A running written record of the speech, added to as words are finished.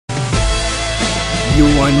You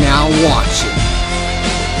are now watching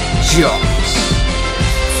Josh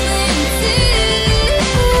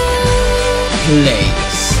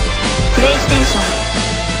Plays PlayStation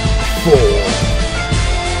 4.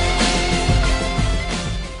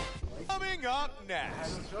 Coming up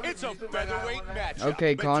next, it's a featherweight matchup.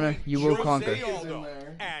 Okay, Connor, you will conquer.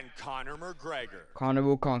 And Conor McGregor. Connor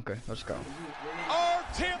will conquer. Let's go. Our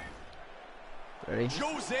tip. Ready?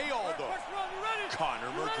 Jose Aldo. Conor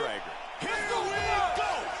McGregor. Here we go.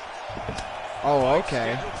 Oh,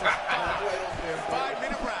 okay.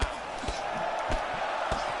 5-minute round.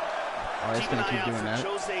 Oh, he's gonna keep doing that.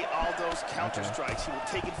 Jose Aldo's counter strikes. He will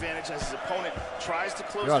take advantage as his opponent tries to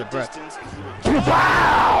close the distance.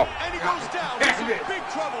 Wow! And he goes down. He's in big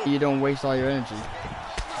trouble. You don't waste all your energy.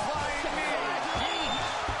 Flying knee.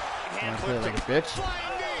 Wanna play like a bitch?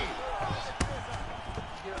 Flying knee.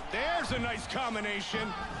 There's a nice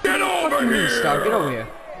combination. Get over here! Stop! Get over here.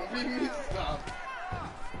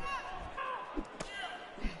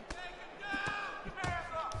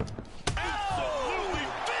 Absolutely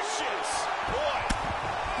vicious. Boy,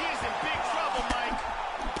 he is in big trouble, Mike.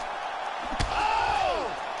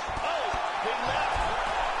 Oh! Oh, big left.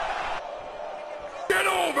 Get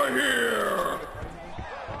over here.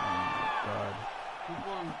 God.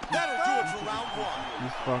 That'll do it for round one.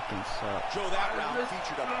 You fucking suck. Joe, that round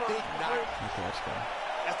featured a big knock. Okay, let's go.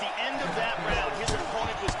 At the end of that round, his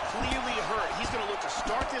opponent was clearly hurt. He's going to look to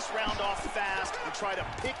start this round off fast and try to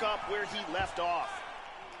pick up where he left off.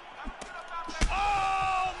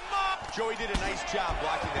 Oh, my! Joey did a nice job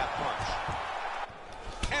blocking that punch.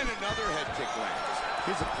 And another head kick lands.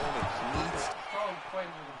 His opponent needs...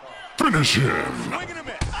 Finish him! Swing and a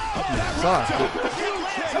miss. Suck.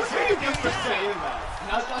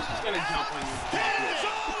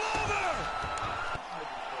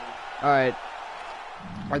 Alright.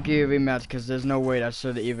 I'll give you a rematch because there's no way that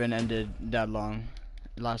should have even ended that long.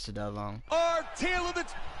 It lasted that long. Our tail of the...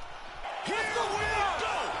 Here we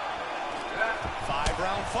go!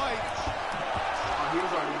 5-round fight.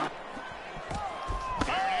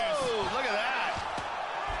 Oh, look at that.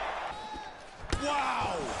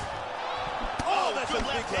 Wow! Oh, that's a big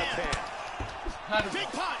left hand. Big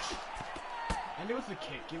punch. And it was a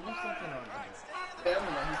kick. It was something on there.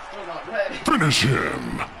 He's still not ready. Finish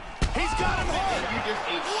him! He's got him hard. You just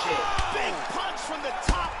ate shit. Big punch from the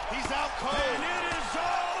top. He's out cold. And it is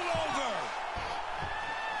all over.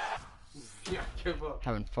 Yeah, give up.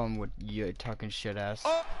 Having fun with you talking shit ass.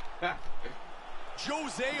 Oh.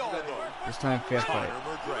 Jose Aldo. This time fair fight.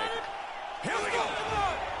 Conor McGregor. Here we go.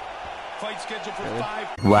 Fight scheduled for Really?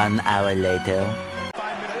 1 hour later.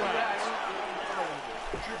 5-minute rounds.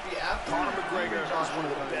 Conor McGregor is one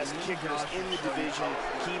of the best kickers in the division.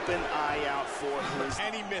 Keep an eye out for his...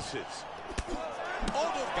 And he misses.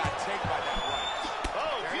 Almost got taken by that right.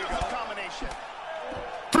 Oh, beautiful combination.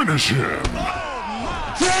 Finish him!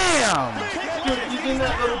 Damn! He's in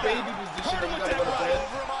that little baby position that you gotta go to bed.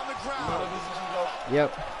 Over him on the ground. Yep.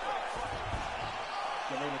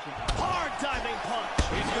 Hard diving punch.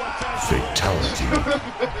 He's going to Fatality.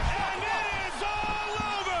 And it is all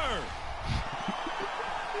over.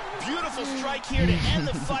 Beautiful strike here to end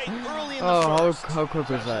the fight early in the Oh, first. how quick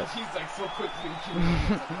was that? He's like so quickly.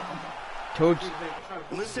 Told you.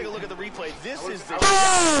 Let's take a look at the replay. This is the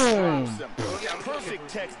Boom! perfect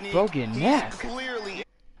technique. Broke your neck. Clearly.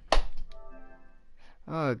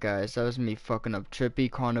 Oh, guys, that was me fucking up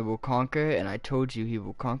Trippy. Connor will conquer, and I told you he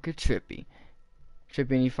will conquer Trippy.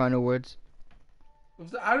 Trippy, any final words?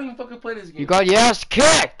 I don't even fucking play this game. You got your ass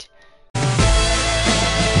kicked!